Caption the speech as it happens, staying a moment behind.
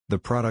The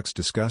products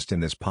discussed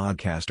in this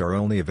podcast are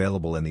only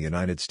available in the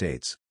United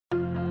States.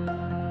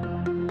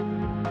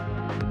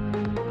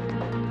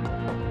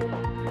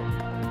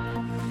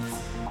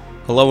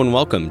 Hello and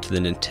welcome to the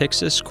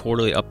Natixis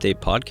Quarterly Update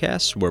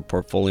Podcast, where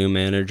portfolio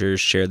managers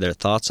share their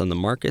thoughts on the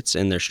markets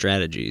and their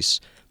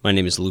strategies. My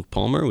name is Luke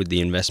Palmer with the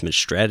Investment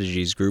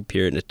Strategist group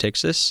here at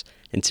Natixis,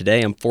 and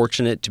today I'm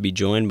fortunate to be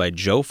joined by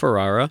Joe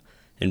Ferrara,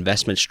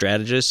 Investment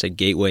Strategist at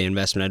Gateway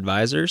Investment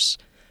Advisors,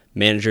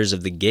 managers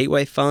of the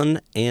Gateway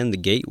Fund and the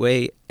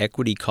Gateway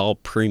Equity Call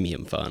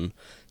Premium Fund.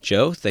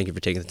 Joe, thank you for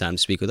taking the time to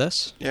speak with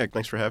us. Yeah,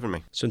 thanks for having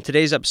me. So in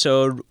today's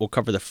episode, we'll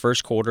cover the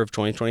first quarter of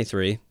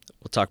 2023.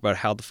 We'll talk about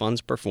how the funds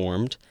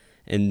performed,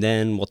 and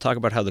then we'll talk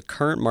about how the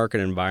current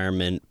market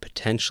environment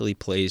potentially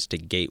plays to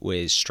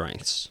Gateway's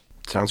strengths.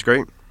 Sounds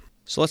great.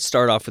 So let's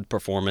start off with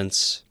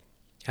performance.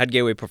 How did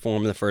Gateway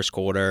perform in the first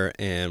quarter,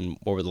 and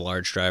what were the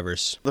large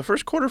drivers? The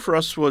first quarter for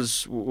us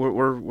was,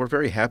 we're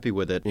very happy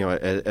with it. You know,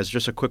 as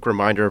just a quick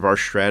reminder of our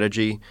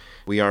strategy,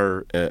 we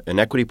are an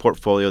equity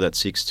portfolio that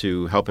seeks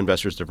to help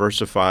investors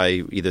diversify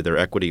either their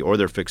equity or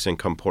their fixed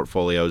income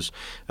portfolios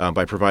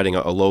by providing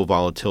a low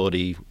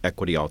volatility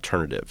equity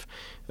alternative.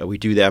 We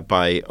do that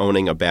by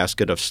owning a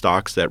basket of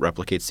stocks that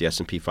replicates the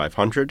S&P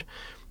 500.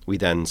 We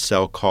then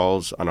sell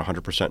calls on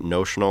 100%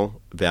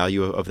 notional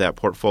value of that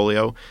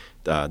portfolio.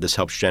 This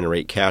helps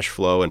generate cash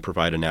flow and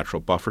provide a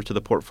natural buffer to the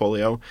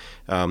portfolio.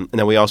 And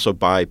then we also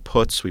buy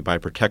puts. We buy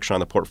protection on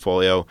the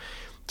portfolio.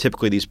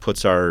 Typically, these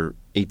puts are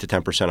 8 to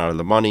 10% out of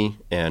the money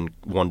and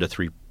 1 to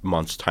 3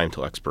 months time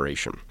till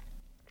expiration.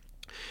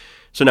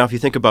 So now if you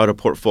think about a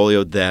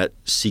portfolio that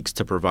seeks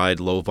to provide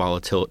low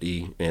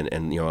volatility and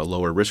a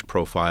lower risk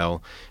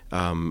profile,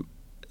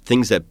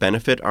 things that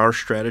benefit our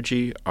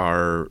strategy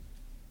are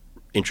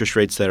interest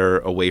rates that are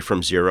away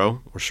from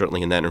zero. We're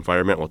certainly in that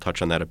environment. We'll touch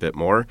on that a bit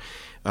more.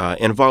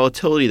 And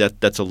volatility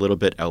that's a little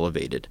bit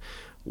elevated.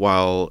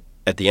 While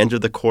at the end of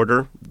the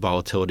quarter,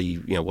 volatility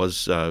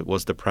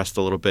was depressed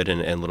a little bit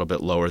and a little bit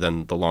lower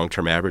than the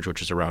long-term average,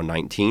 which is around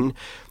 19.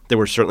 There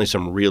were certainly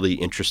some really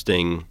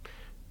interesting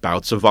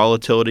bouts of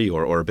volatility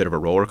or a bit of a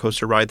roller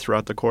coaster ride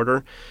throughout the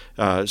quarter.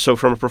 So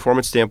from a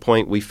performance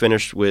standpoint, we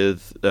finished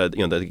with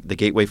the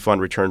Gateway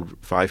Fund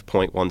returned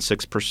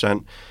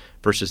 5.16%.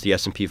 versus the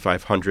S&P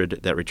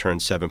 500 that returned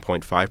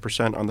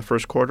 7.5% on the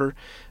first quarter,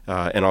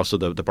 and also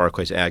the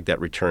Barclays Ag that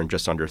returned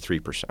just under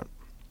 3%.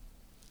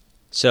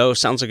 So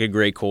sounds like a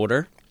great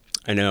quarter.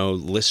 I know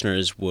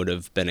listeners would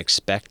have been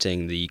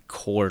expecting the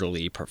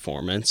quarterly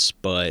performance,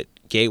 but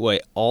Gateway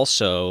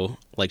also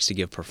likes to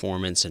give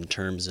performance in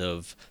terms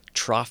of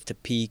trough to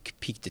peak,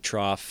 peak to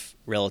trough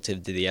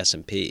relative to the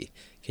S&P.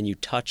 Can you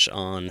touch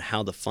on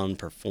how the fund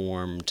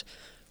performed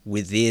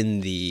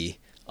within the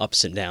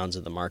ups and downs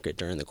of the market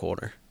during the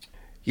quarter?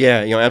 Yeah,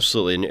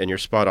 absolutely, and you're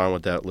spot on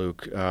with that,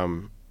 Luke.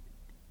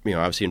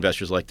 Obviously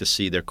investors like to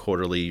see their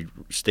quarterly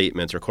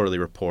statements or quarterly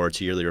reports,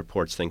 yearly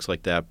reports, things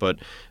like that. But,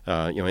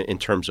 in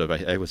terms of,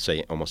 I would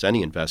say, almost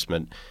any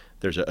investment,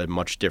 there's a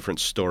much different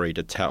story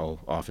to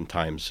tell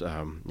oftentimes,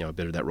 a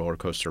bit of that roller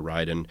coaster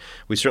ride. And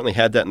we certainly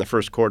had that in the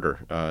first quarter.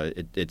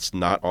 It's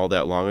not all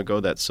that long ago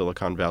that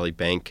Silicon Valley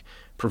Bank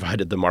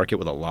provided the market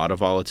with a lot of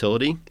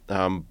volatility.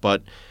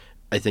 But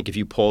I think if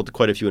you polled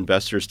quite a few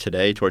investors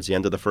today towards the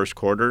end of the first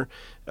quarter,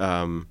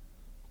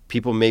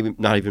 people may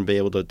not even be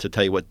able to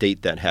tell you what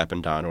date that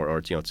happened on, or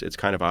it's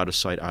kind of out of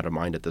sight, out of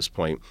mind at this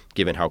point,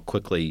 given how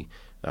quickly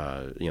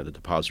the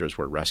depositors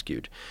were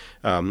rescued.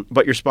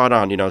 But you're spot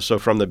on. So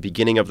from the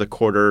beginning of the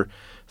quarter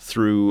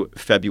through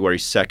February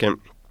 2nd,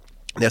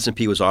 the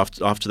S&P was off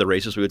to the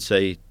races, we would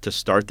say, to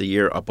start the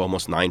year, up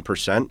almost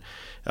 9%.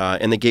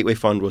 And the Gateway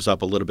Fund was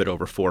up a little bit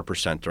over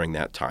 4% during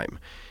that time.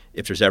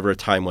 If there's ever a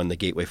time when the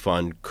Gateway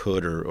Fund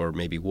could or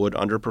maybe would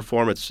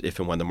underperform, it's if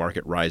and when the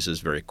market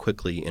rises very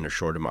quickly in a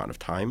short amount of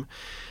time.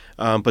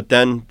 But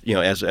then,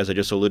 as I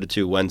just alluded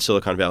to, when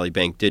Silicon Valley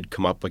Bank did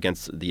come up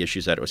against the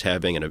issues that it was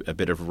having and a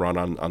bit of run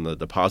on the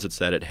deposits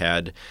that it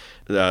had,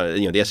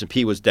 the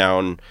S&P was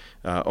down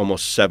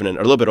almost a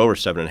little bit over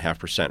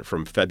 7.5%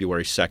 from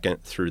February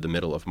 2nd through the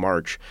middle of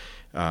March.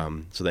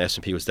 So the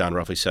S&P was down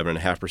roughly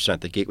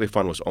 7.5%. The Gateway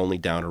Fund was only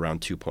down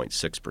around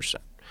 2.6%.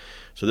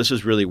 So this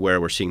is really where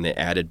we're seeing the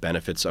added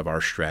benefits of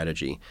our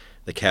strategy.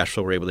 The cash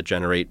flow we're able to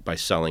generate by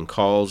selling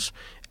calls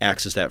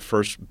acts as that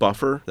first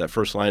buffer, that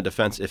first line of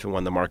defense if and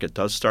when the market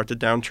does start to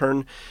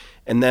downturn.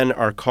 And then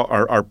our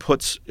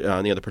puts,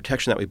 the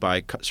protection that we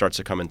buy starts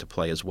to come into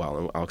play as well.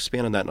 And I'll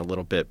expand on that in a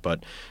little bit,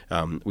 but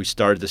we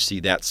started to see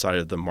that side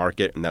of the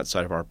market and that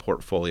side of our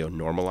portfolio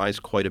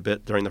normalize quite a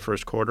bit during the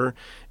first quarter.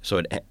 So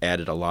it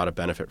added a lot of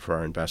benefit for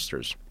our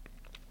investors.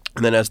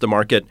 And then as the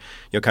market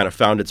kind of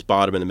found its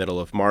bottom in the middle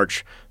of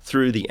March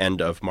through the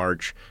end of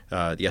March,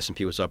 the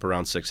S&P was up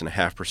around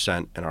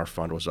 6.5%, and our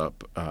fund was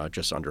up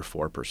just under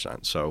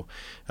 4%. So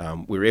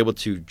we were able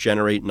to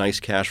generate nice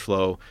cash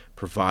flow,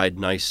 provide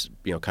nice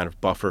kind of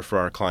buffer for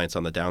our clients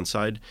on the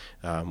downside,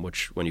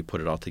 which when you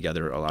put it all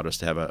together allowed us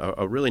to have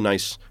a really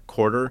nice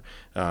quarter.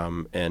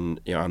 And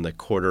on the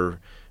quarter,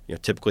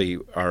 typically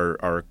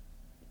our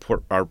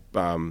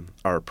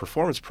our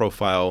performance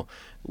profile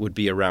would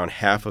be around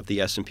half of the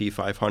S&P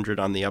 500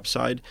 on the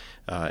upside,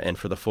 and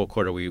for the full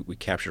quarter we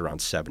captured around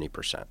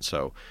 70%.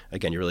 So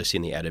again, you're really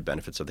seeing the added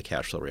benefits of the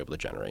cash flow we're able to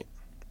generate.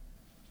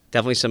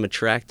 Definitely some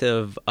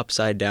attractive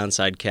upside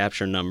downside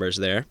capture numbers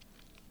there.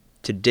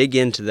 To dig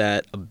into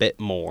that a bit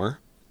more,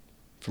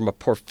 from a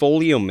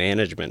portfolio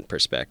management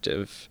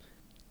perspective,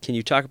 can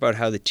you talk about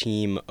how the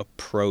team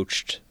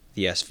approached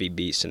the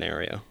SVB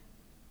scenario?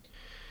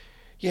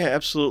 Yeah,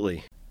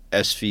 absolutely.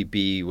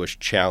 SVB was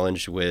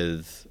challenged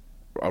with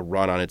a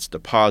run on its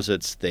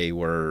deposits. They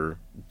were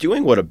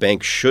doing what a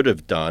bank should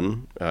have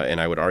done, and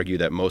I would argue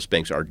that most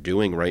banks are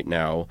doing right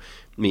now,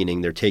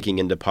 meaning they're taking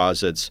in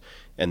deposits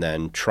and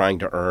then trying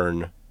to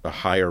earn a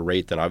higher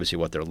rate than obviously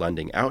what they're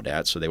lending out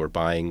at. So they were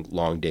buying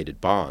long-dated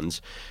bonds.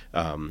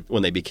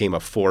 When they became a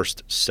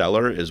forced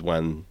seller is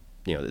when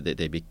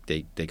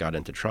they got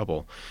into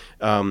trouble.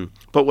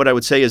 But what I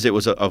would say is it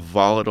was a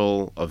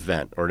volatile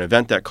event, or an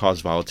event that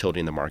caused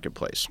volatility in the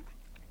marketplace.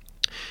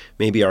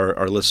 Maybe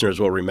our listeners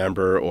will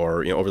remember,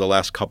 or over the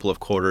last couple of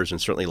quarters and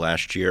certainly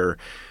last year,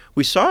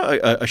 we saw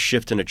a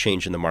shift and a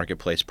change in the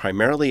marketplace,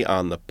 primarily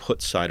on the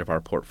put side of our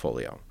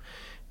portfolio.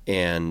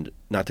 And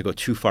not to go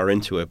too far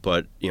into it,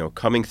 but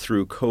coming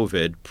through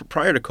COVID,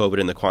 prior to COVID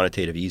in the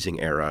quantitative easing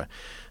era,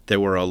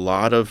 there were a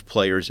lot of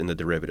players in the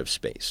derivative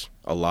space,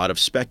 a lot of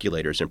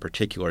speculators in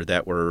particular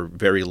that were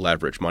very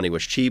leveraged. Money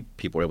was cheap,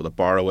 people were able to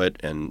borrow it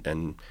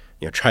and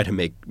try to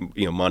make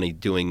money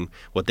doing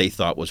what they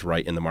thought was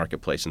right in the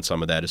marketplace, and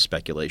some of that is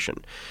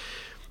speculation.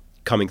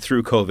 Coming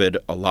through COVID,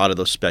 a lot of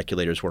those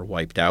speculators were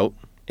wiped out,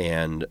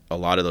 and a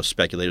lot of those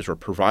speculators were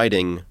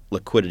providing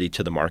liquidity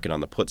to the market on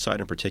the put side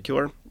in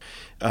particular.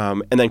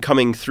 And then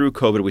coming through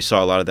COVID, we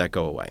saw a lot of that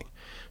go away.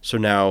 So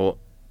now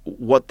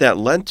what that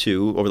led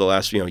to over the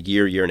last year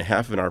and a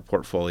half in our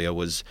portfolio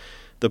was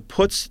the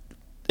puts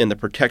and the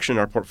protection in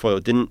our portfolio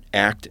didn't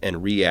act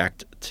and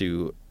react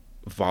to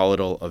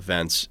volatile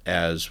events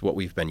as what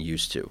we've been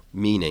used to.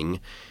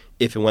 Meaning,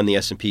 if and when the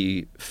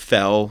S&P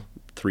fell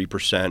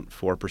 3%,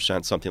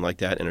 4%, something like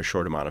that in a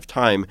short amount of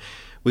time,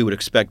 we would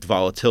expect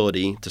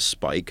volatility to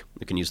spike.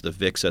 We can use the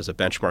VIX as a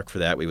benchmark for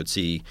that. We would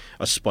see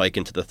a spike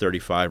into the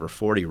 35 or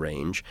 40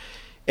 range.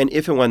 And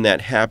if and when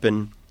that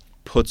happened,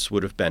 puts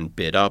would have been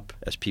bid up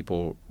as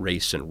people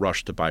race and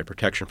rush to buy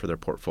protection for their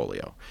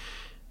portfolio.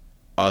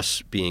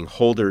 Us being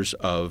holders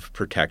of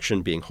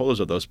protection, being holders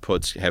of those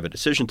puts, have a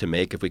decision to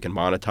make if we can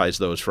monetize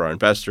those for our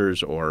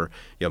investors or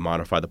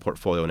modify the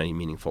portfolio in any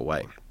meaningful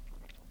way.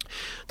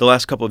 The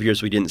last couple of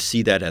years, we didn't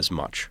see that as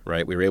much,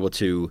 right? We were able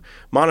to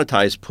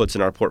monetize puts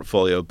in our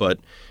portfolio, but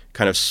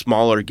kind of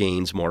smaller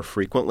gains more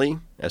frequently,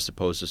 as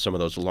opposed to some of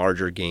those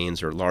larger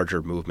gains or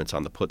larger movements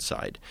on the put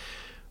side.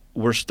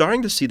 We're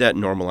starting to see that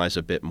normalize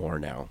a bit more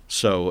now.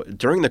 So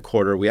during the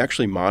quarter, we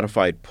actually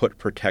modified put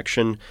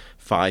protection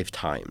 5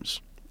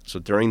 times. So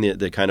during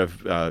the kind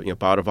of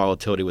bout of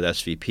volatility with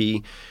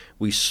SVP,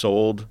 we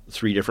sold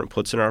 3 different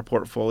puts in our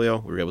portfolio.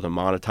 We were able to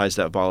monetize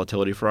that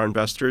volatility for our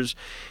investors.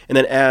 And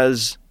then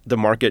as the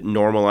market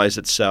normalized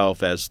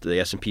itself, as the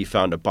S&P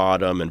found a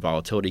bottom and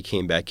volatility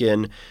came back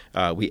in,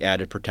 we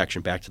added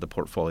protection back to the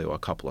portfolio a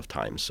couple of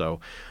times. So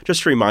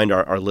just to remind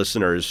our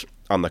listeners,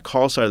 on the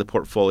call side of the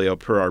portfolio,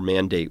 per our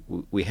mandate,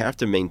 we have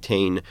to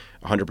maintain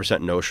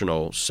 100%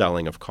 notional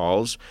selling of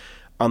calls.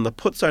 On the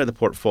put side of the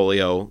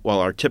portfolio, while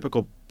our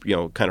typical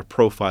kind of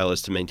profile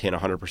is to maintain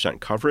 100%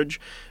 coverage,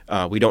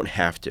 we don't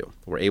have to.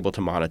 We're able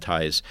to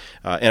monetize.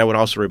 And I would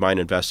also remind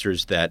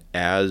investors that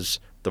as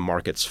the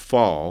markets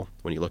fall,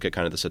 when you look at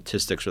kind of the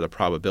statistics or the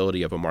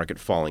probability of a market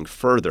falling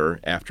further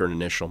after an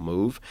initial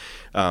move,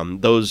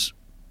 those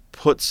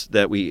puts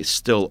that we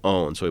still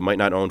own, so we might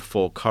not own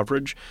full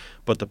coverage,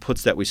 but the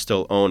puts that we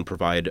still own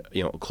provide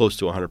close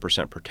to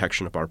 100%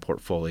 protection of our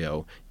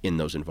portfolio in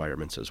those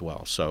environments as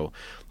well. So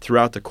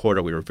throughout the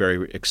quarter, we were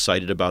very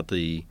excited about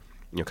the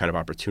kind of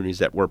opportunities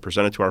that were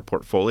presented to our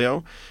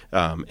portfolio,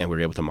 and we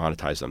were able to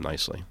monetize them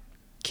nicely.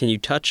 Can you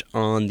touch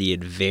on the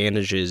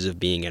advantages of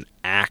being an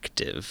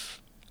active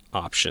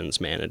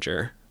options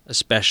manager,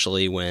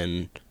 especially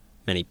when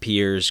many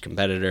peers,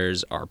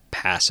 competitors are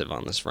passive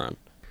on this front?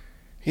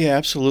 Yeah,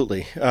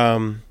 absolutely.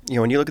 When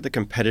you look at the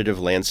competitive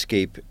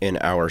landscape in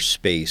our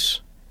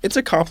space, it's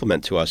a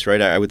compliment to us,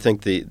 right? I would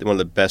think one of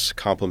the best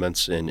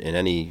compliments in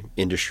any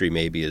industry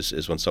maybe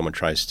is when someone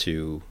tries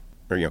to,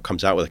 or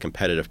comes out with a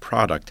competitive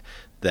product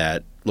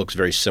that looks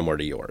very similar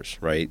to yours,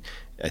 right?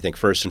 I think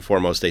first and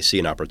foremost, they see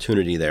an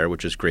opportunity there,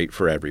 which is great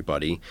for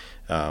everybody.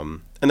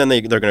 And then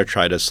they're going to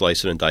try to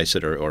slice it and dice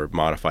it or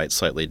modify it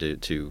slightly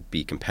to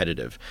be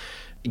competitive.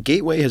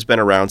 Gateway has been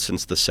around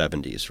since the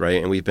 70s,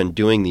 right? And we've been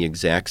doing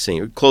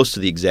close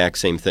to the exact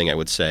same thing, I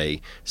would say,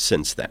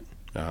 since then.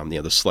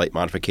 The slight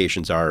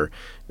modifications are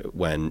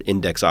when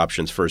index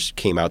options first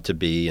came out to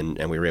be, and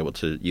we were able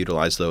to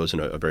utilize those in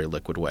a very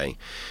liquid way.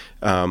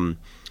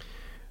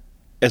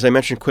 As I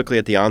mentioned quickly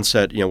at the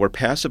onset, we're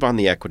passive on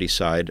the equity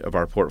side of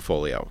our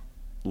portfolio,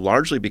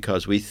 largely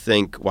because we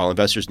think while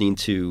investors need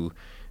to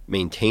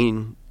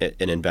maintain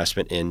an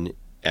investment in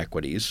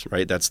equities,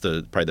 right? That's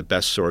probably the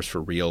best source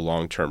for real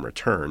long-term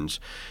returns.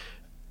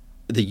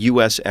 the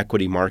U.S.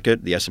 equity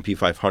market, the S&P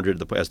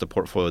 500, as the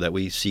portfolio that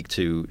we seek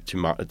to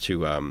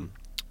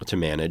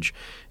manage,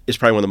 is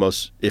probably one of the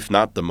most, if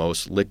not the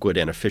most, liquid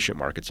and efficient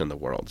markets in the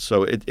world.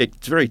 So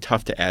it's very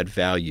tough to add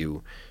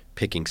value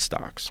picking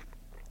stocks.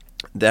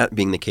 That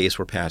being the case,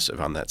 we're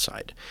passive on that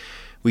side.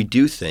 We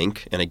do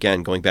think, and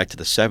again, going back to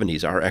the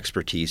 70s, our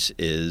expertise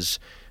is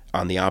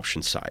on the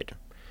options side.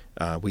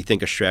 We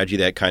think a strategy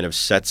that kind of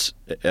sets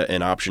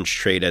an options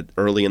trade at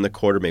early in the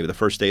quarter, maybe the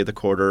first day of the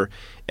quarter,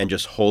 and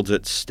just holds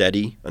it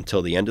steady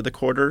until the end of the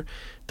quarter,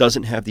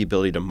 doesn't have the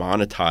ability to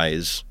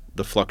monetize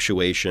the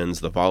fluctuations,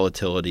 the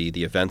volatility,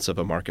 the events of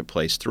a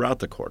marketplace throughout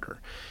the quarter.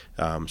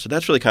 So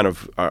that's really kind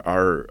of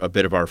a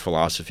bit of our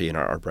philosophy and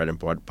our bread and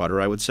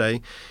butter, I would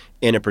say.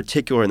 And in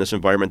particular, in this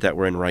environment that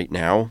we're in right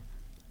now,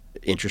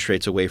 interest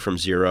rates away from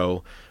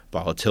zero,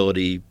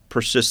 volatility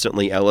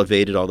persistently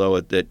elevated, although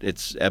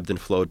it's ebbed and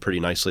flowed pretty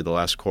nicely the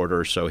last quarter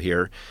or so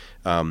here.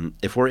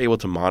 If we're able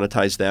to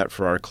monetize that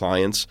for our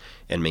clients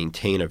and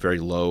maintain a very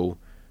low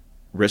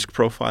risk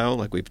profile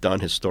like we've done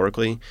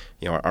historically,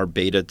 our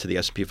beta to the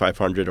S&P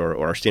 500 or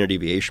our standard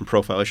deviation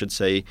profile, I should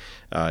say,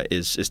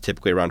 is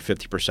typically around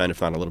 50%,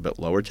 if not a little bit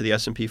lower to the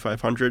S&P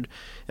 500.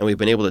 And we've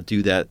been able to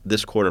do that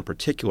this quarter in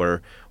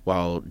particular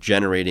while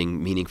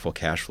generating meaningful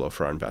cash flow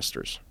for our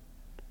investors.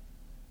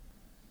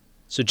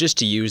 So just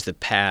to use the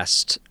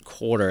past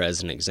quarter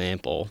as an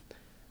example,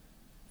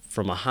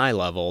 from a high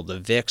level, the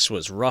VIX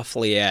was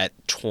roughly at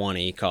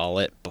 20, call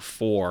it,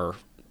 before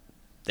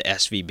the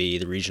SVB,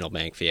 the regional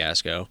bank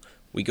fiasco.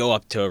 We go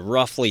up to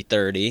roughly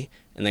 30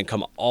 and then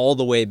come all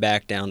the way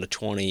back down to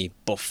 20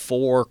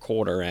 before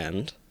quarter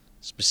end,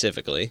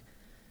 specifically.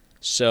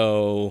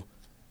 So,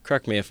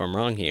 correct me if I'm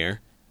wrong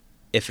here,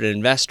 if an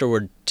investor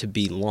were to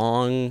be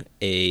long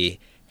a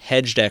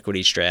hedged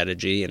equity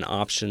strategy, an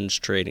options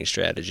trading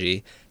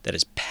strategy that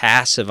is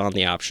passive on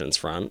the options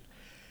front,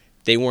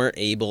 they weren't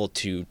able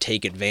to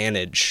take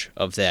advantage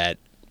of that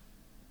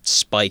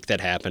spike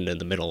that happened in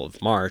the middle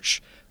of March,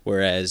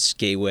 whereas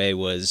Gateway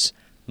was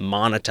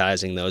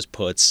monetizing those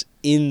puts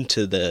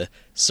into the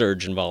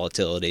surge in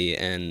volatility,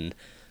 and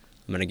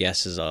I'm going to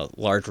guess is a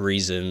large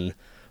reason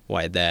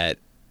why that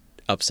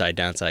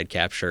upside-downside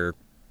capture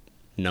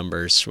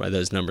numbers, why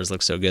those numbers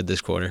look so good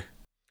this quarter.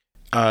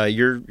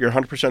 You're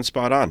 100%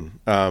 spot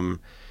on.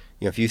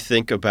 If you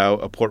think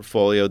about a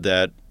portfolio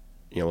that,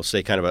 we'll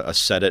say kind of a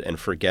set it and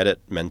forget it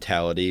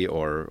mentality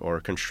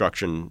or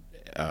construction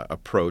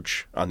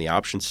approach on the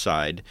options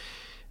side,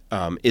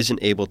 isn't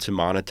able to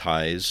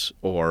monetize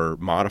or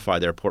modify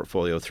their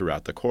portfolio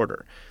throughout the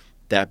quarter.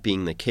 That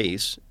being the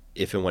case,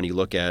 if and when you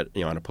look at,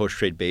 on a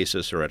post-trade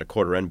basis or at a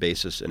quarter-end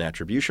basis, an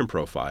attribution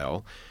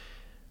profile,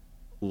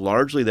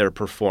 largely their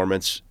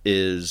performance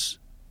is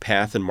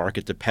path and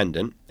market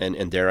dependent,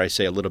 and dare I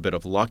say a little bit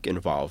of luck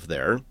involved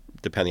there,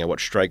 depending on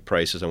what strike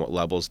prices and what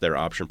levels their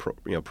option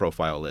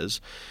profile is.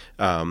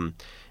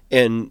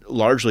 And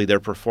largely their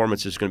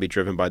performance is going to be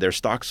driven by their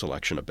stock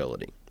selection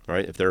ability.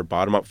 Right? If they're a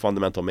bottom-up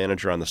fundamental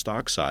manager on the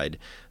stock side,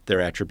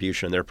 their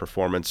attribution, their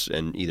performance,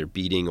 and either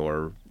beating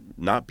or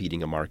not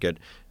beating a market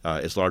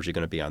is largely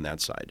going to be on that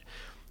side.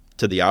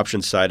 To the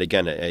options side,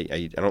 again,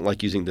 I don't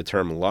like using the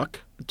term luck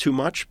too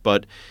much,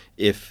 but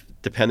if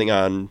depending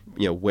on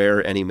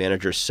where any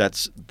manager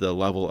sets the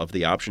level of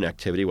the option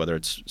activity, whether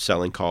it's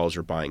selling calls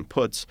or buying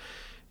puts,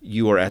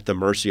 you are at the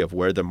mercy of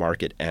where the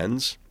market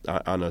ends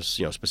on a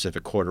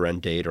specific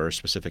quarter-end date or a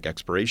specific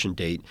expiration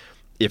date,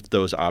 if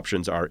those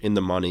options are in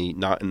the money,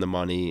 not in the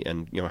money,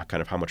 and kind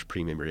of how much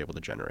premium you're able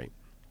to generate.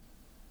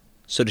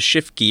 So to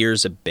shift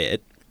gears a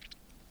bit,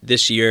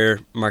 this year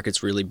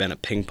market's really been a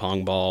ping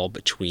pong ball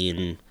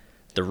between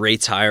the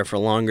rates higher for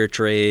longer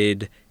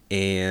trade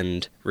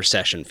and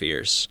recession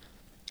fears.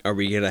 Are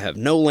we going to have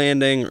no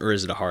landing or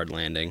is it a hard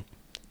landing?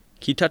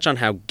 Can you touch on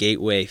how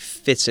Gateway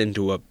fits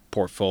into a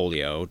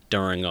portfolio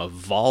during a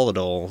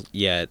volatile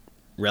yet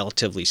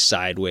relatively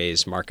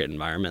sideways market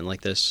environment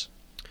like this?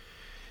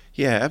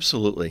 Yeah,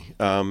 absolutely.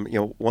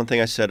 One thing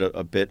I said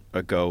a bit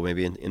ago,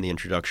 maybe in the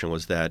introduction,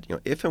 was that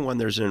if and when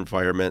there's an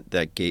environment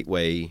that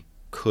Gateway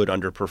could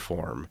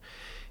underperform,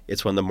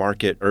 it's when the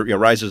market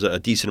rises a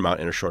decent amount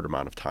in a short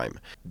amount of time.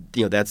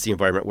 That's the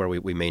environment where we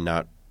may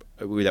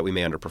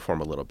underperform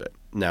a little bit.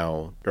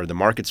 Now, or the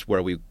markets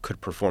where we could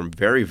perform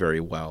very, very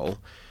well,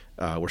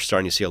 we're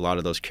starting to see a lot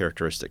of those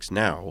characteristics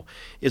now,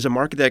 is a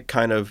market that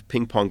kind of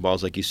ping pong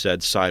balls, like you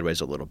said,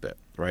 sideways a little bit,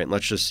 right? And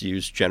let's just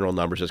use general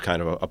numbers as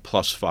kind of a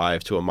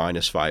 +5 to a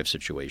 -5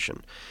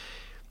 situation.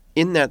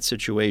 In that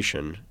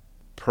situation,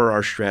 per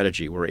our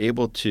strategy, we're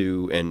able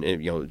to, and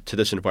to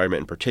this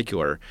environment in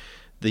particular,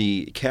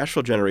 the cash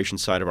flow generation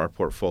side of our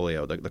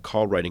portfolio, the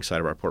call writing side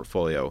of our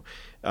portfolio,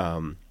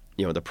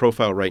 the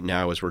profile right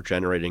now is we're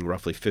generating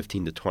roughly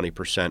 15 to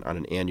 20% on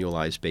an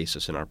annualized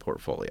basis in our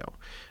portfolio.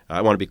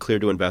 I want to be clear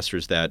to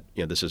investors that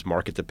this is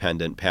market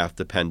dependent, path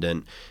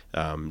dependent.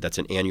 That's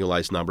an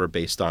annualized number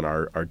based on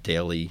our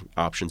daily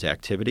options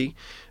activity.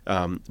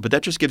 But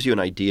that just gives you an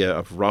idea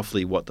of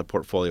roughly what the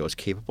portfolio is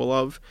capable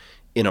of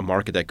in a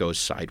market that goes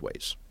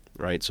sideways.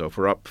 right? So if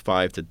we're up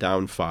 5 to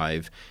down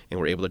 5 and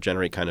we're able to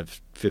generate kind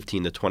of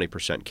 15 to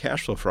 20%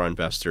 cash flow for our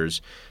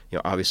investors,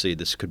 obviously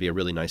this could be a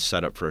really nice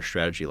setup for a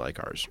strategy like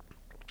ours.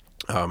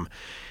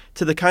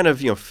 To the kind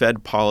of,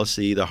 Fed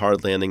policy, the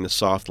hard landing, the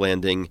soft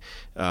landing,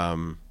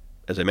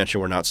 as I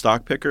mentioned, we're not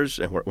stock pickers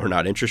and we're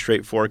not interest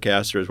rate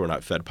forecasters. We're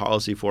not Fed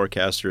policy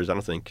forecasters. I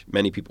don't think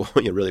many people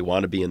really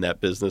want to be in that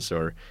business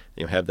or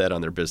have that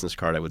on their business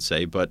card, I would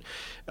say. But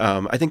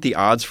I think the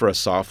odds for a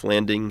soft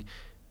landing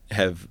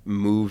have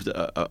moved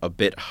a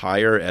bit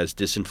higher as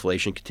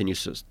disinflation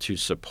continues to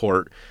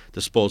support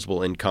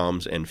disposable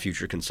incomes and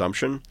future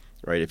consumption.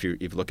 Right? If you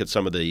look at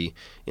some of the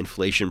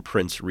inflation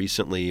prints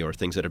recently or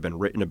things that have been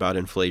written about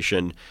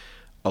inflation,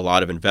 a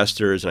lot of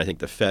investors, and I think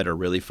the Fed, are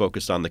really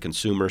focused on the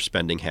consumer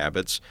spending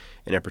habits,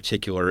 and in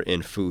particular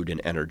in food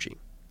and energy.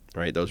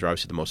 Right? Those are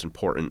obviously the most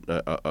important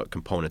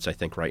components, I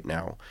think, right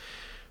now.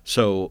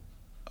 So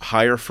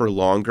higher for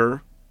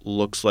longer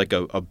looks like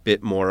a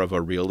bit more of a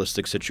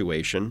realistic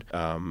situation.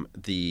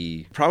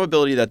 The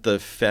probability that the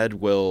Fed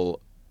will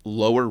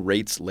lower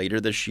rates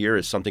later this year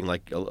is something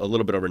like a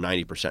little bit over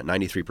 90%,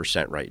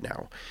 93% right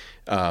now.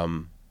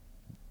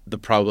 The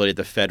probability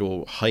that the Fed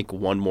will hike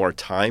one more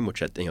time,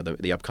 which at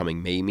the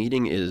upcoming May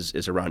meeting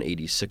is around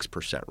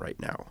 86% right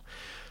now.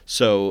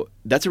 So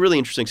that's a really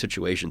interesting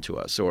situation to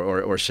us,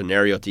 or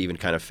scenario to even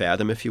kind of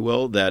fathom, if you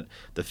will, that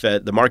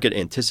the market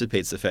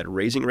anticipates the Fed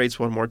raising rates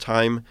one more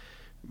time,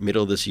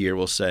 middle of this year,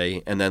 we'll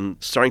say, and then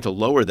starting to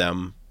lower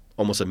them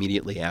almost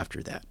immediately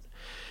after that.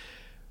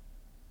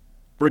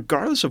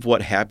 Regardless of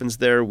what happens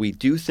there, we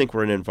do think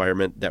we're in an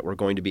environment that we're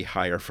going to be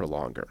higher for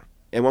longer.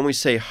 And when we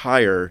say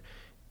higher,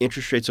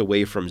 interest rates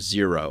away from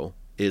zero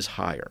is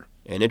higher.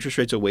 And interest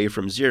rates away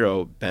from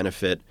zero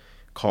benefit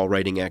call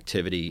writing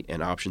activity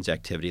and options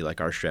activity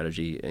like our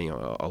strategy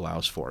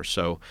allows for.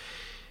 So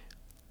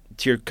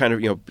to your kind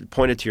of,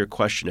 pointed to your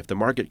question, if the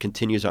market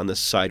continues on this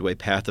sideways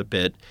path a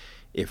bit,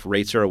 if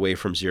rates are away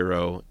from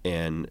zero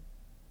and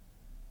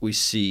we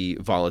see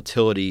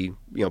volatility,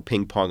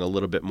 ping pong a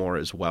little bit more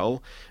as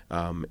well,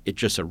 it's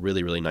just a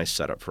really, really nice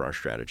setup for our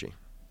strategy.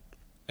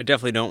 I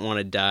definitely don't want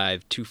to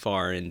dive too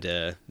far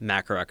into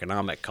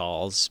macroeconomic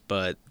calls,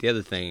 but the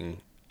other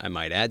thing I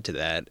might add to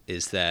that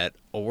is that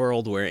a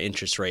world where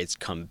interest rates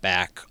come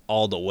back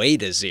all the way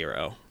to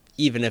zero,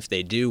 even if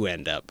they do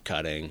end up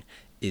cutting,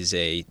 is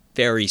a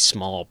very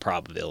small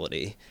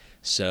probability.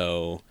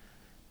 So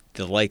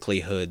the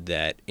likelihood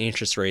that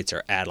interest rates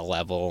are at a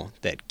level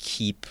that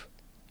keep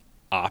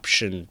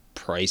option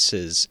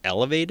prices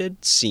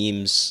elevated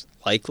seems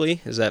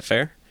likely. Is that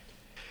fair?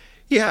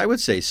 Yeah, I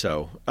would say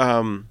so.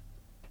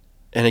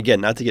 And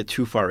again, not to get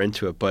too far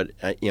into it, but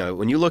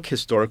when you look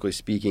historically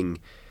speaking,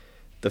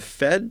 the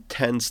Fed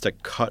tends to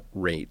cut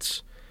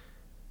rates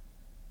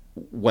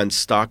when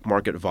stock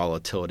market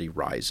volatility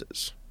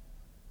rises.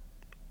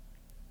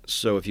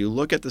 So if you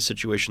look at the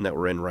situation that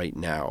we're in right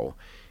now,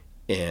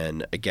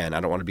 and again, I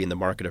don't want to be in the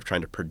market of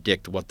trying to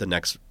predict what the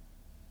next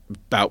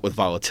bout with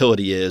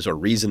volatility is or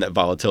reason that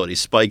volatility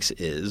spikes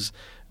is.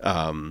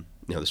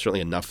 There's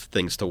certainly enough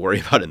things to worry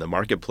about in the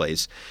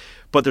marketplace,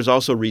 but there's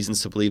also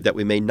reasons to believe that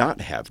we may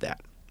not have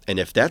that. And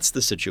if that's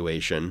the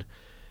situation,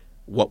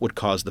 what would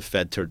cause the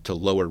Fed to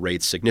lower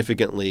rates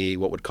significantly?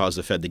 What would cause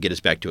the Fed to get us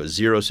back to a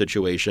zero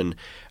situation?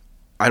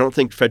 I don't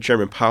think Fed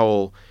Chairman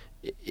Powell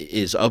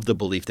is of the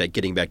belief that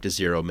getting back to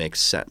zero makes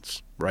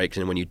sense, right?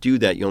 And when you do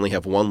that, you only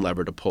have one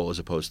lever to pull as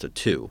opposed to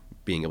two,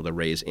 being able to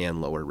raise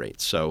and lower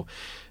rates. So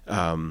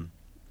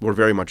we're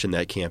very much in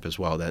that camp as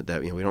well,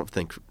 that we don't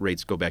think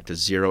rates go back to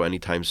zero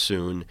anytime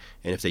soon.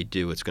 And if they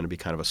do, it's going to be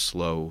kind of a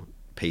slow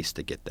pace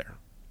to get there.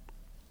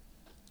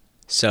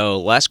 So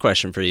last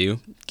question for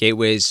you.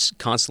 Gateway's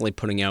constantly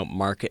putting out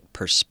market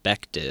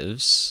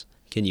perspectives.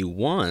 Can you,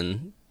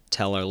 one,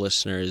 tell our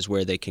listeners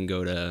where they can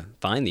go to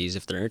find these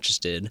if they're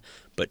interested,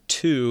 but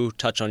two,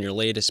 touch on your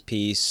latest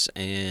piece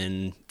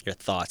and your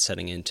thoughts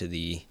heading into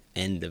the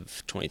end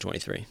of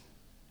 2023?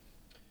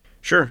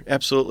 Sure,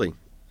 absolutely.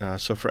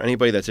 So for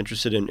anybody that's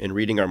interested in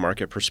reading our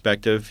market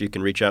perspective, you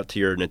can reach out to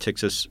your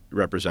Natixis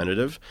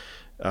representative.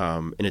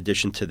 In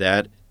addition to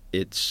that,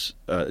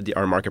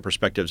 our market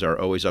perspectives are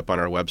always up on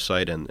our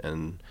website,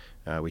 and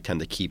we tend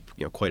to keep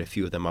quite a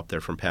few of them up there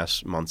from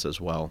past months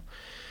as well.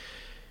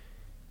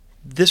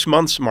 This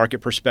month's market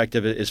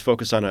perspective is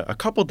focused on a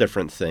couple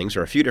different things,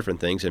 or a few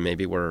different things, and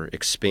maybe we're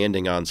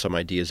expanding on some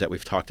ideas that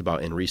we've talked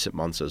about in recent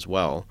months as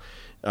well.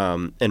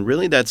 And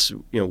really, that's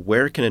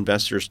where can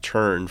investors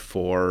turn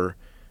for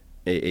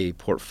a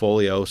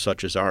portfolio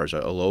such as ours,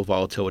 a low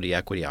volatility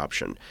equity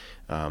option.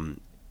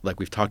 Like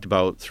we've talked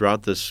about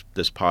throughout this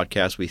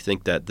podcast, we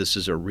think that this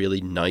is a really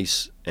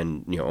nice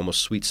and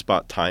almost sweet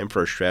spot time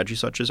for a strategy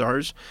such as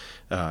ours.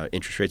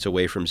 Interest rates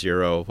away from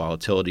zero,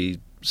 volatility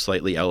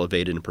slightly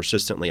elevated and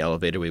persistently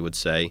elevated, we would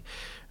say,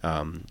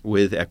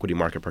 with equity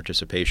market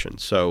participation.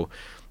 So,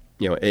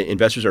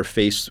 investors are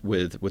faced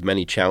with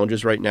many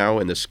challenges right now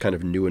in this kind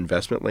of new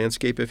investment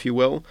landscape, if you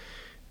will.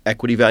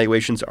 Equity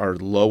valuations are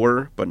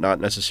lower, but not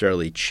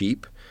necessarily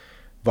cheap.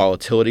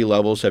 Volatility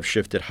levels have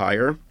shifted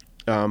higher.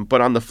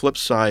 But on the flip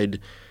side,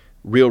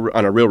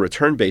 on a real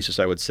return basis,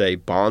 I would say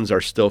bonds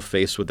are still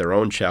faced with their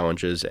own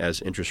challenges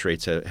as interest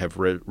rates have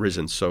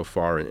risen so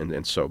far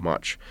and so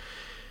much.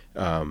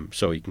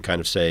 So you can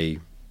kind of say,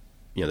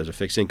 there's a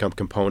fixed income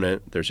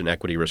component, there's an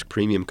equity risk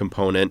premium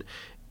component,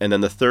 and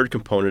then the third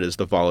component is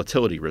the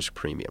volatility risk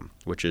premium,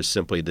 which is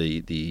simply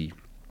the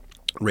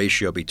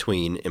ratio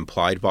between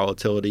implied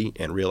volatility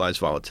and realized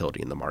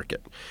volatility in the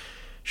market.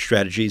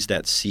 Strategies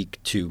that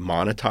seek to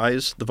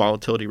monetize the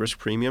volatility risk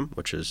premium,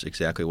 which is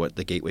exactly what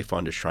the Gateway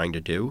Fund is trying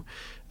to do,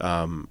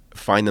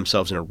 find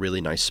themselves in a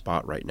really nice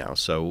spot right now.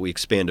 So we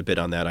expand a bit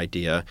on that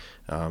idea.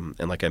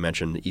 And like I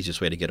mentioned, the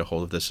easiest way to get a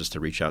hold of this is to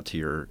reach out to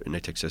your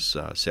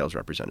Natixis sales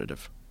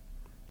representative.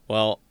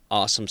 Well,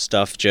 awesome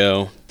stuff,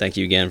 Joe. Thank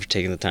you again for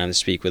taking the time to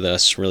speak with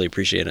us. Really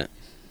appreciate it.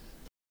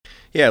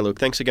 Yeah, Luke,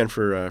 thanks again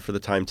for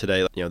the time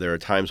today. There are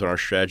times when our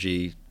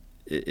strategy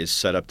is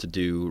set up to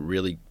do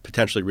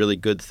potentially really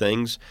good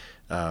things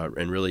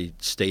and really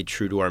stay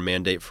true to our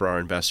mandate for our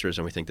investors,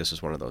 and we think this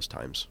is one of those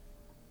times.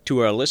 To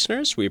our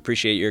listeners, we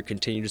appreciate your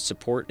continued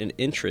support and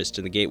interest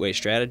in the Gateway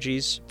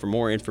strategies. For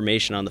more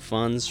information on the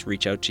funds,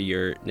 reach out to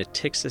your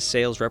Natixis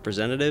sales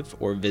representative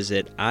or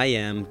visit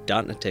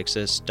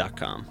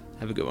im.natixis.com.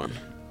 Have a good one.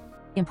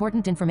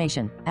 Important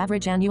information.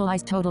 Average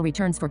annualized total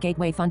returns for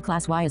Gateway Fund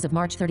Class Y as of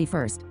March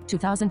 31st,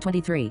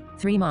 2023,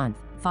 3-month,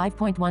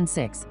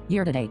 5.16,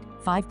 year-to-date,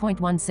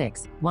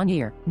 5.16, 1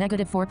 year,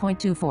 negative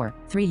 4.24,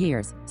 3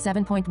 years,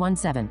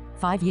 7.17,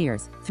 5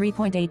 years,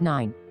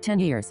 3.89, 10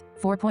 years,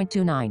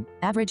 4.29.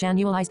 Average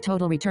annualized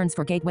total returns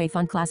for Gateway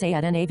Fund Class A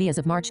at NAV as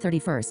of March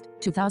 31st,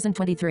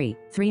 2023,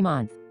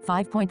 3-month,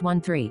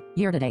 5.13,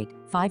 year-to-date,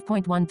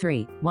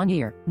 5.13, 1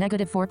 year,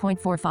 negative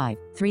 4.45,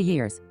 3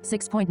 years,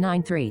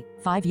 6.93,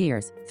 5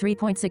 years,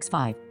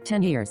 3.65,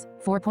 10 years,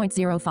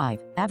 4.05.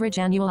 Average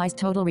annualized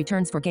total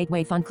returns for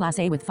Gateway Fund Class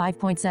A with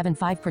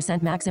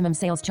 5.75% maximum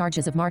sales charge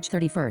as of March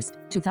 31st,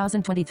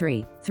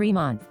 2023,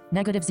 3-month,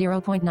 negative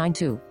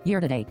 0.92,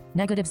 year-to-date,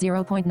 negative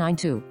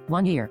 0.92,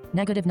 1 year,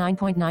 negative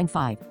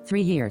 9.95,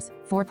 3 years,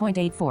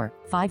 4.84,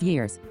 5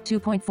 years,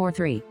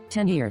 2.43,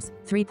 10 years,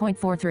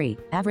 3.43.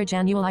 Average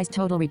annualized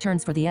total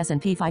returns for the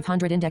S&P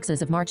 500 index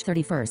as of March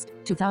 31st,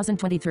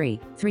 2023,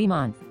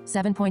 3-month,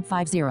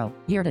 7.50,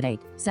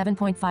 year-to-date,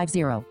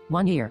 7.50,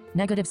 1 year,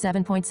 negative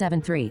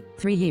 7.73,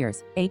 3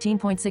 years,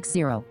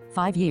 18.60,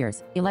 5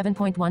 years,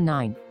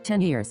 11.19,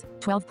 10 years,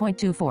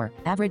 12.24.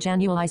 Average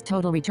annualized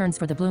total returns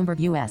for the Bloomberg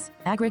U.S.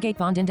 Aggregate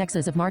Bond Index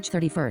as of March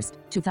 31st,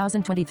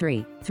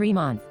 2023,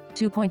 3-month,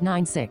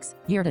 2.96,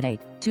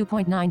 year-to-date,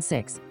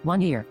 2.96,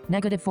 1 year,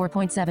 negative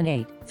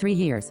 4.78, 3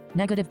 years,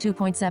 negative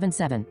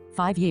 2.77,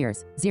 5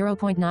 years,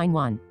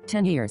 0.91,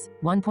 10 years,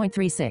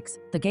 1.36.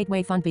 The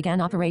Gateway Fund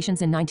began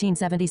operations in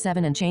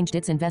 1977 and changed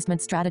its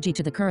investment strategy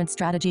to the current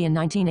strategy in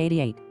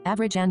 1988.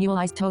 Average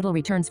annualized total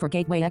returns for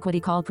Gateway Equity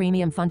Call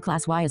Premium Fund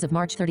Class Y as of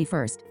March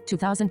 31st,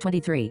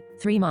 2023,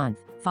 3-month,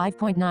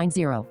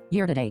 5.90,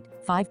 year-to-date,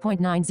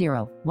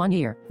 5.90, 1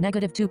 year,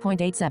 negative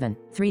 2.87,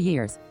 3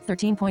 years,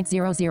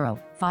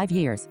 13.00, 5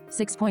 years,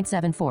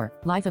 6.74.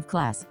 Life of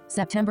Class,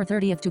 September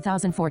 30th,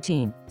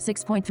 2014,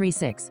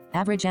 6.36.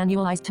 Average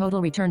annualized total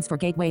returns for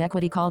Gateway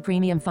Equity Call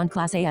Premium Fund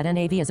Class A at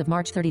NAV as of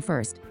March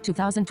 31st,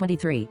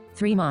 2023,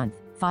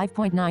 3-month,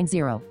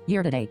 5.90,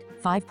 year-to-date,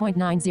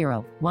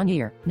 5.90, 1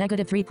 year,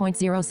 negative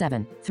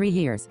 3.07, 3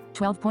 years,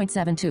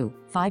 12.72,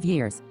 5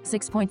 years,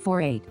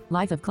 6.48.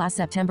 Life of Class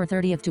September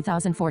 30th,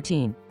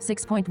 2014,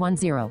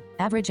 6.10.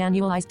 Average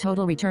annualized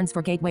total returns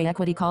for Gateway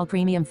Equity Call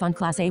Premium Fund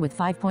Class A with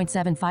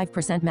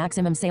 5.75%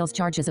 maximum sales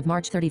charge as of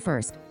March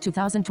 31st,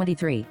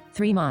 2023,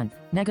 3-month,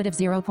 negative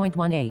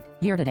 0.18,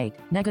 year-to-date,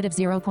 negative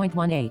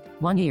 0.18,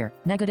 1 year,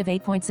 negative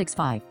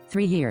 8.65,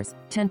 3 years,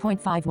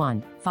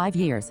 10.51, 5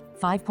 years,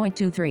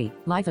 5.23.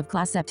 Life of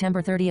Class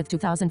September 30th,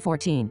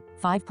 2014,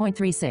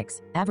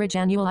 5.36. Average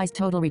annualized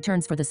total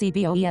returns for the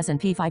CBOE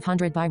S&P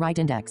 500 Buy Right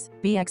Index,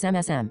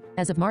 BXMSM,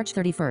 as of March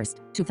 31st,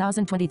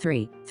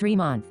 2023,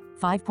 3-month,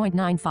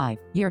 5.95,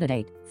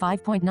 year-to-date,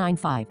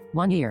 5.95,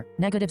 1 year,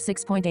 negative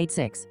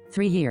 6.86,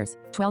 3 years,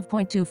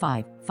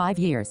 12.25, 5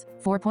 years,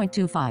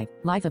 4.25.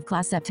 Life of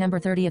Class September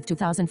 30th,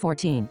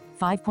 2014,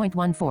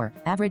 5.14.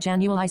 Average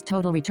annualized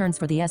total returns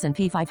for the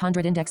S&P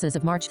 500 indexes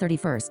of March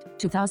 31st,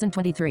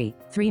 2023,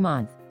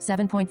 3-month,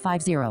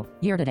 7.50,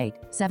 year-to-date,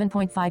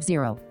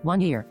 7.50,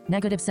 1 year,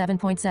 negative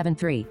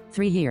 7.73,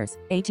 3 years,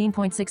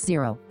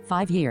 18.60,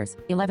 5 years,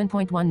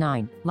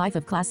 11.19. Life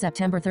of Class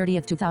September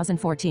 30th,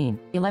 2014,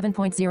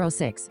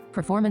 11.06.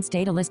 Performance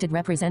data listed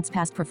represents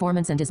past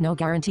performance and is no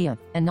guarantee of,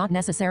 and not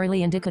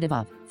necessarily indicative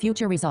of,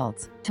 future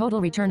results.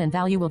 Total return and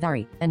value will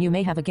vary, and you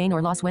may have a gain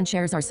or loss when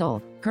shares are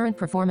sold. Current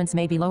performance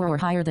may be lower or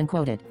higher than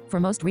quoted. For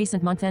most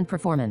recent month-end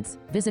performance,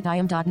 visit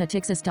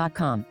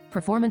im.natixis.com.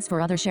 Performance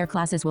for other share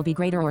classes will be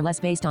greater or less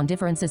based on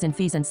differences in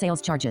fees and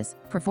sales charges.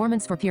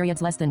 Performance for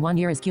periods less than 1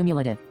 year is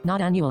cumulative,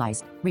 not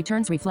annualized.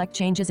 Returns reflect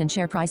changes in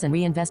share price and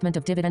reinvestment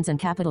of dividends and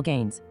capital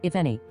gains, if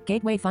any.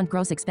 Gateway Fund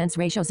gross expense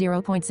ratio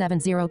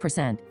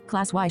 0.70%.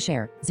 Class Y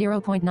share,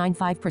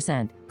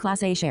 0.95%.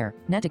 Class A share,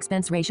 net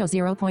expense ratio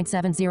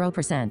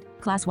 0.70%.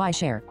 Class Y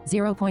share,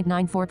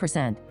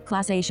 0.94%.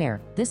 Class A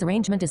share. This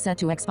arrangement is set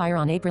to expire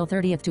on April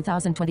 30,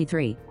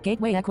 2023.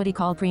 Gateway Equity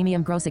Call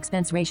Premium Gross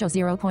Expense Ratio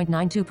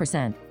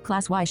 0.92%.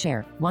 Class Y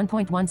Share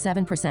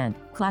 1.17%.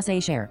 Class A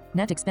Share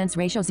Net Expense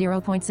Ratio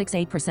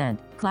 0.68%.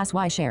 Class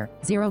Y Share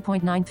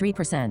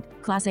 0.93%.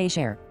 Class A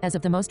Share. As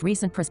of the most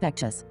recent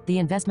prospectus, the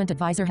investment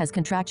advisor has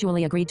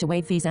contractually agreed to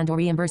waive fees and/or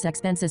reimburse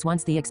expenses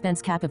once the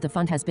expense cap of the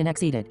fund has been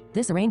exceeded.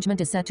 This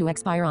arrangement is set to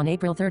expire on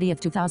April 30,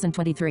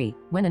 2023.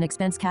 When an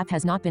expense cap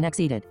has not been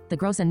exceeded, the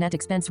gross and net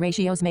expense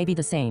ratios may be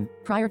the same.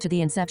 Prior to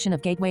the inception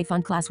of Gateway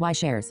Fund Class Y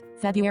shares,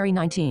 February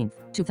 19,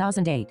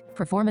 2008,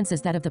 performance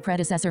is that of the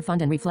predecessor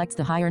fund and reflects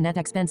the higher net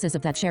expenses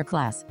of that share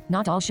class.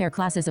 Not all share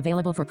classes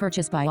available for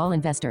purchase by all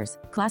investors.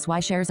 Class Y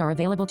shares are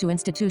available to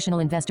institutional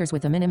investors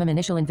with a minimum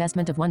initial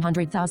investment of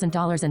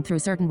 $100,000 and through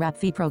certain wrap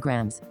fee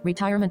programs,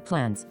 retirement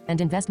plans,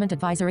 and investment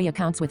advisory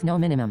accounts with no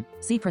minimum.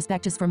 See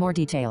prospectus for more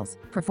details.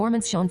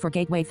 Performance shown for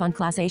Gateway Fund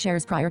Class A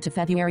shares prior to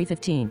February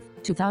 15,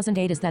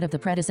 2008 is that of the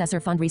predecessor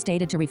fund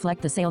restated to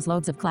reflect the sales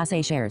loads of Class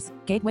A shares.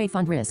 Gateway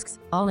Fund risks.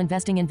 All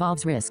investing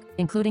involves risk,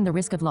 including the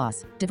risk of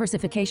loss.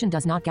 Diversification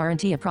does not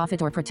guarantee a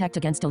profit or protect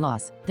against a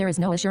loss. There is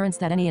no assurance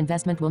that any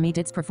investment will meet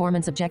its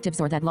performance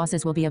objectives or that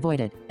losses will be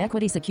avoided.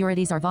 Equity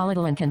securities are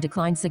volatile and can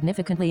decline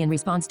significantly in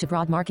response to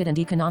broad market and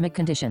economic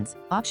conditions.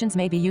 Options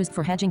may be used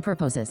for hedging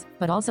purposes,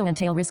 but also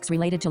entail risks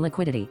related to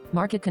liquidity,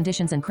 market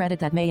conditions and credit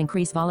that may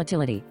increase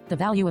volatility. The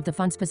value of the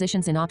fund's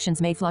positions in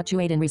options may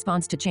fluctuate in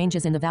response to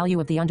changes in the value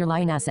of the underlying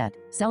asset.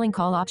 Selling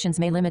call options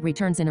may limit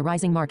returns in a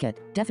rising market.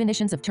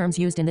 Definitions of terms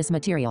used in this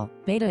material.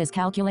 Beta is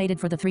calculated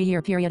for the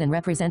 3-year period and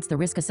represents the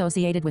risk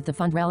associated with the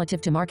fund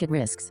relative to market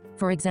risks.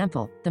 For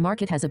example, the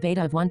market has a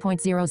beta of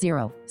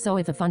 1.00, so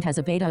if a fund has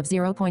a beta of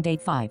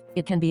 0.85,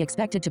 it can be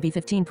expected to be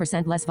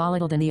 15% less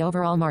volatile than the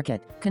overall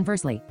market.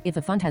 Conversely, if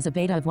a fund has a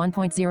beta of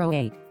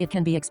 1.08, it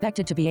can be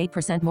expected to be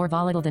 8% more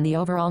volatile than the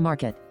overall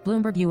market.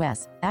 Bloomberg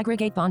US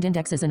Aggregate Bond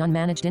Index is an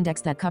unmanaged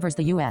index that covers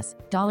the U.S.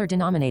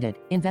 dollar-denominated,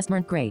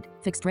 investment-grade,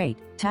 fixed-rate,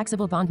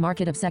 taxable bond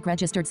market of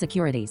SEC-registered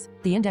securities.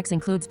 The index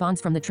includes bonds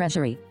from the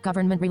Treasury,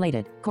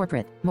 government-related,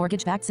 corporate,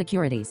 mortgage-backed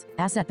securities,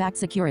 asset-backed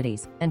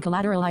securities, and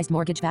collateralized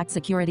mortgage-backed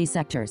securities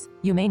sectors.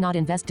 You may not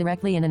invest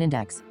directly in an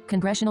index.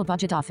 Congressional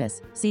Budget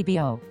Office,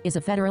 CBO, is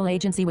a federal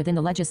agency within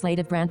the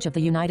legislative branch of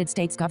the United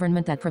States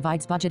government that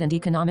provides budget and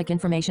economic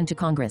information to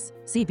Congress.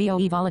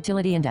 CBOE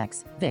Volatility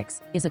Index,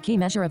 VIX, is a key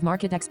measure of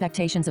market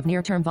expectations of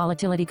near-term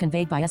volatility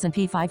conveyed by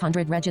S&P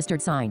 500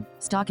 registered sign,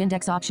 stock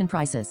index option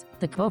prices.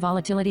 The CBOE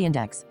Volatility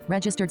Index,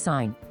 registered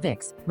sign,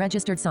 VIX,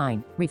 registered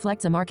sign,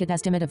 reflects a market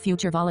estimate of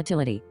future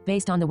volatility,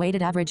 based on the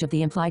weighted average of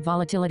the implied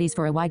volatilities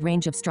for a wide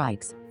range of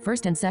strikes.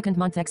 First and second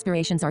month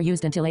expirations are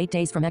used until 8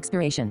 days from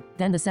expiration,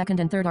 then the second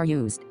and third are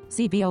used.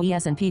 CBOE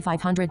S&P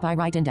 500 Buy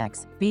Right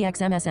Index,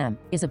 BXMSM,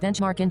 is a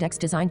benchmark index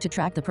designed to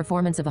track the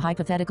performance of a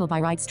hypothetical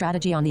buy right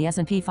strategy on the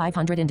S&P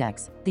 500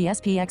 index. The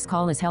SPX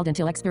call is held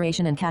until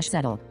expiration and cash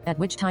settled, at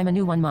which time a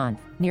new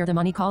 1-month,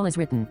 near-the-money call is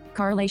written.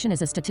 Correlation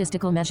is a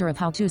statistical measure of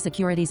how two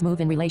securities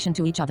move in relation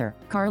to each other.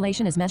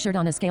 Correlation is measured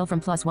on a scale from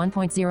plus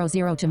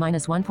 1.00 to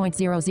minus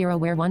 1.00,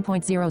 where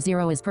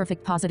 1.00 is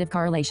perfect positive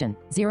correlation,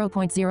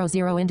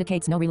 0.00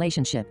 indicates no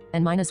relationship,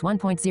 and minus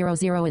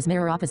 1.00 is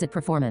mirror opposite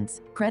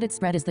performance. Credit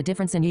spread is the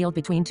difference in yield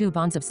between two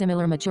bonds of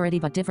similar maturity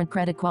but different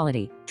credit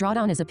quality.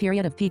 Drawdown is a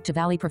period of peak to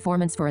valley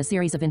performance for a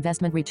series of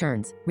investment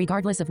returns,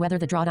 regardless of whether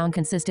the drawdown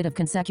consisted of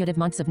consecutive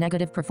months of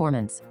negative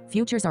performance.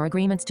 Futures are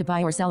agreements to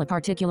buy or sell a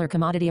particular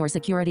commodity or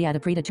security at a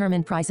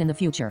predetermined price in the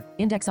future.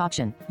 Index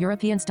option,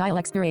 European-style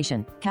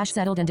expiration, cash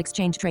settled and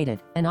exchange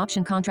traded, an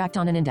option contract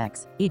on an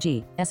index,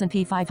 e.g.,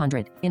 S&P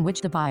 500, in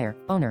which the buyer,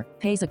 owner,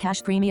 pays a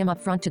cash premium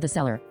upfront to the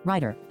seller,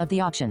 writer, of the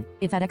option.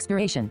 If at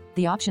expiration,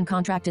 the option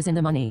contract is in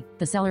the money,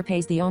 the seller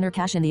pays the owner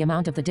cash in the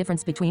amount of the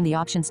difference between the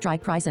option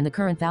strike price and the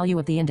current value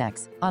of the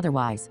index.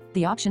 Otherwise,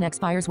 the option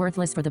expires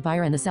worthless for the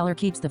buyer and the seller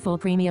keeps the full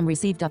premium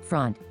received up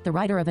front. The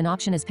writer of an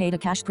option is paid a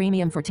cash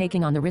premium for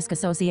taking on the risk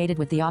associated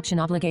with the option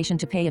obligation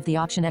to pay if the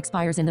option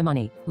expires in the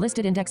money.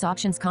 Listed index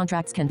options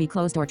contracts can be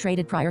closed or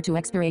traded prior to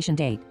expiration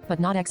date,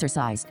 but not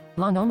exercised.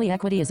 Long-only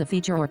equity is a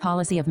feature or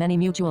policy of many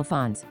mutual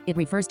funds. It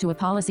refers to a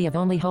policy of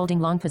only holding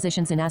long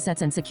positions in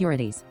assets and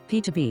securities.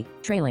 P/B,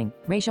 trailing,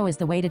 ratio is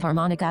the weighted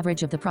harmonic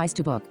average of the price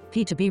to book.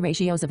 P/B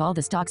ratios of all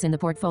the stocks in the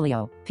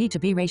portfolio.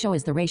 P/B ratio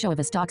is the ratio of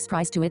a stock's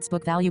price to its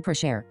book value per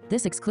share.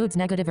 This excludes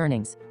negative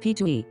earnings.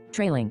 P/E,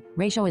 trailing,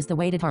 ratio is the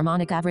weighted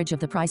harmonic average of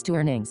the price to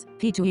earnings.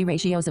 P/E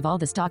ratios of all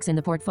the stocks in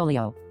the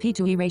portfolio.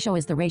 P/E ratio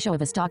is the ratio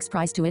of a stock's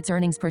price to its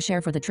earnings per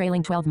share for the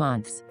trailing 12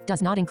 months.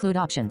 Does not include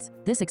options.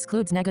 This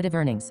excludes negative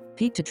earnings.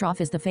 Peak to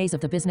trough is the phase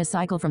of the business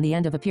cycle from the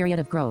end of a period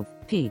of growth,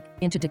 peak,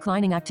 into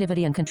declining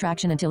activity and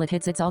contraction until it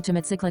hits its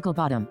ultimate cyclical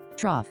bottom.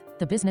 Trough,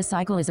 The business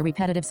cycle is a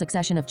repetitive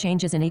succession of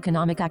changes in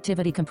economic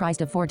activity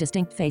comprised of 4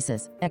 distinct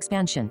phases: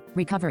 expansion,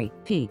 recovery,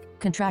 peak,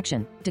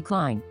 contraction,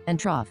 decline, and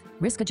trough.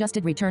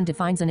 Risk-adjusted return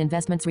defines an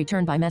investment's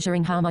return by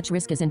measuring how much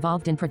risk is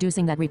involved in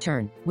producing that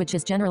return, which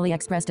is generally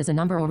expressed as a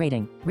number or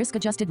rating.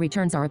 Risk-adjusted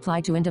returns are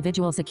applied to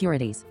individual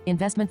securities,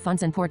 investment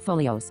funds and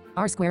portfolios.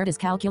 R-squared is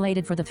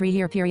calculated for the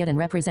 3-year period and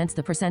represents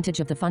the percentage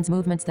of the fund's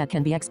movements that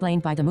can be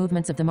explained by the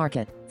movements of the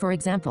market. For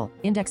example,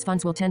 index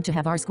funds will tend to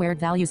have R-squared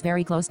values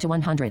very close to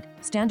 100.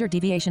 Standard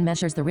deviation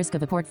measures the risk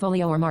of a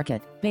portfolio or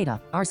market.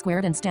 Beta,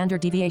 R-squared and standard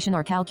deviation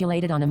are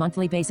calculated on a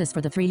monthly basis for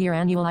the 3-year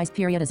annualized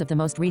period as of the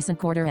most recent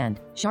quarter end.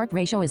 Sharpe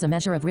ratio is a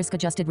measure of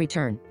risk-adjusted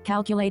return,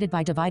 calculated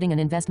by dividing an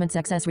investment's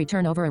excess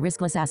return over a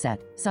riskless asset,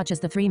 such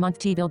as the 3-month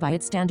T-bill by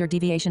its standard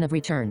deviation of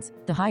returns.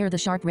 The higher the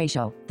Sharpe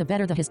ratio, the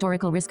better the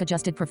historical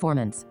risk-adjusted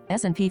performance.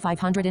 S&P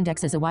 500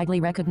 index is a widely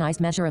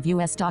recognized measure of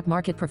U.S. stock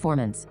market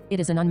performance.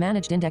 It is an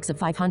unmanaged index of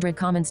 500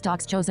 common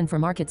stocks chosen for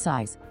market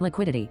size,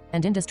 liquidity,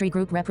 and industry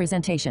group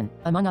representation,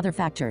 among other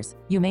factors.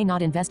 You may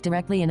not invest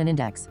directly in an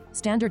index.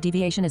 Standard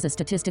deviation is a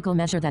statistical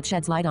measure that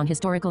sheds light on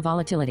historical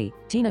volatility.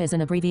 TINA is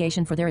an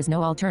abbreviation for there is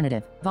no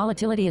alternative.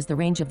 Volatility is the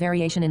range of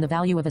variation in the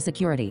value of a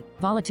security.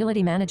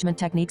 Volatility management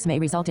techniques may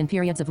result in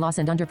periods of loss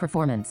and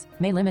underperformance,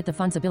 may limit the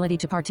fund's ability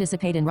to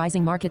participate in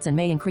rising markets, and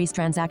may increase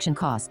transaction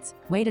costs.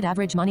 Weighted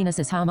average moneyness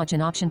is how much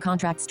an option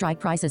contract strike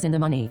price is in the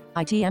money,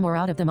 ITM or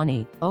out of the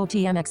money,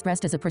 OTM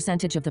expressed as a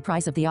percentage of the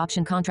price of the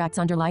option contract's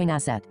underlying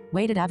asset.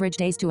 Weighted average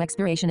days to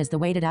expiration is the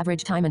weighted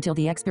average time until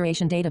the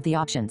expiration date of the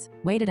options.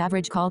 Weighted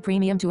average call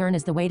premium to earn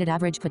is the weighted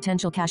average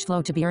potential cash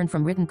flow to be earned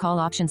from written call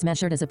options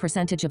measured as a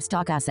percentage of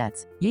stock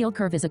assets. Yield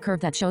curve is a curve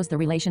that shows the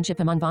relationship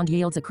among bond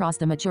yields across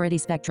the maturity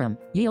spectrum.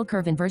 Yield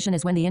curve inversion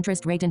is when the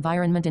interest rate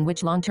environment in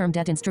which long-term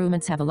debt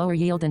instruments have a lower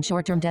yield than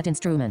short-term debt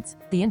instruments.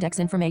 The index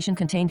information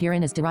contained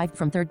herein is derived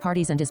from third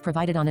parties and is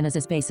provided on an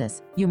as-is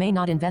basis. You may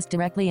not invest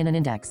directly in an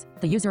index.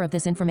 The user of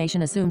this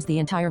information assumes the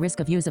entire risk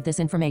of use of this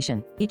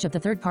information. Each of the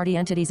third-party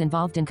entities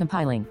involved in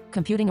compiling,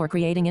 computing or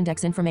creating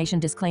index information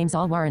disclaims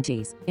all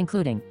warranties,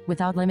 including,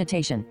 without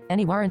limitation,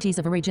 any warranties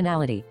of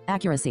originality,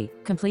 accuracy,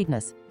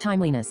 completeness,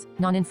 timeliness,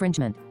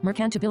 non-infringement,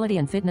 merchantability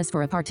and fitness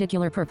for a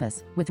particular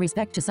purpose. With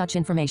respect to such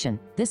information,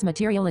 this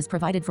material is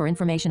provided for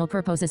informational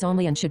purposes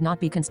only and should not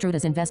be construed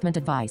as investment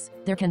advice.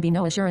 There can be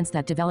no assurance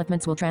that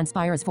developments will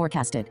transpire as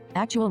forecasted.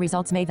 Actual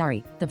results may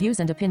vary. The views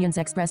and opinions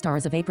expressed are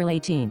as of April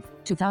 18,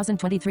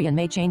 2023 and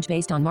may change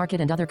based on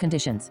market and other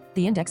conditions.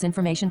 The index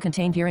information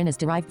contained herein is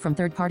derived from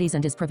third parties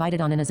and is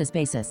provided on an as-is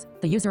basis.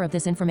 The user of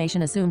this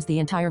information assumes the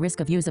entire risk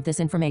of use of this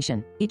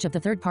information. Each of the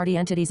third-party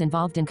entities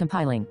involved in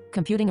compiling,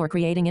 computing or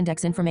creating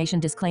index information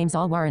disclaims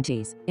all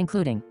warranties,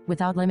 including,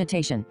 without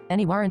limitation,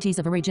 any warranties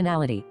of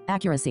originality,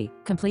 accuracy,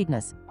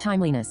 completeness,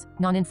 timeliness,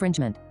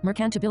 non-infringement,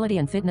 merchantability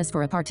and fitness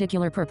for a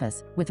particular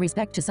purpose. With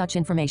respect to such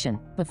information,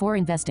 before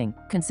investing,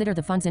 consider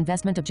the fund's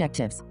investment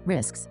objectives,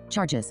 risks,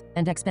 charges,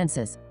 and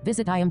expenses.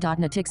 Visit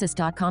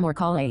im.natixis.com or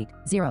call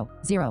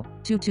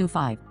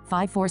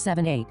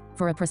 800-225-5478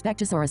 for a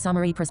prospectus or a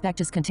summary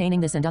prospectus containing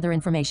this and other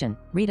information.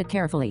 Read it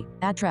carefully.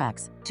 Add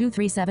tracks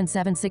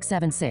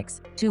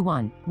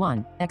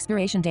 2377676-21-1.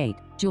 Expiration date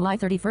July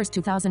 31,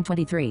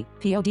 2023.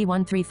 POD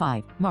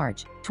 135,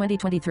 March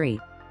 2023.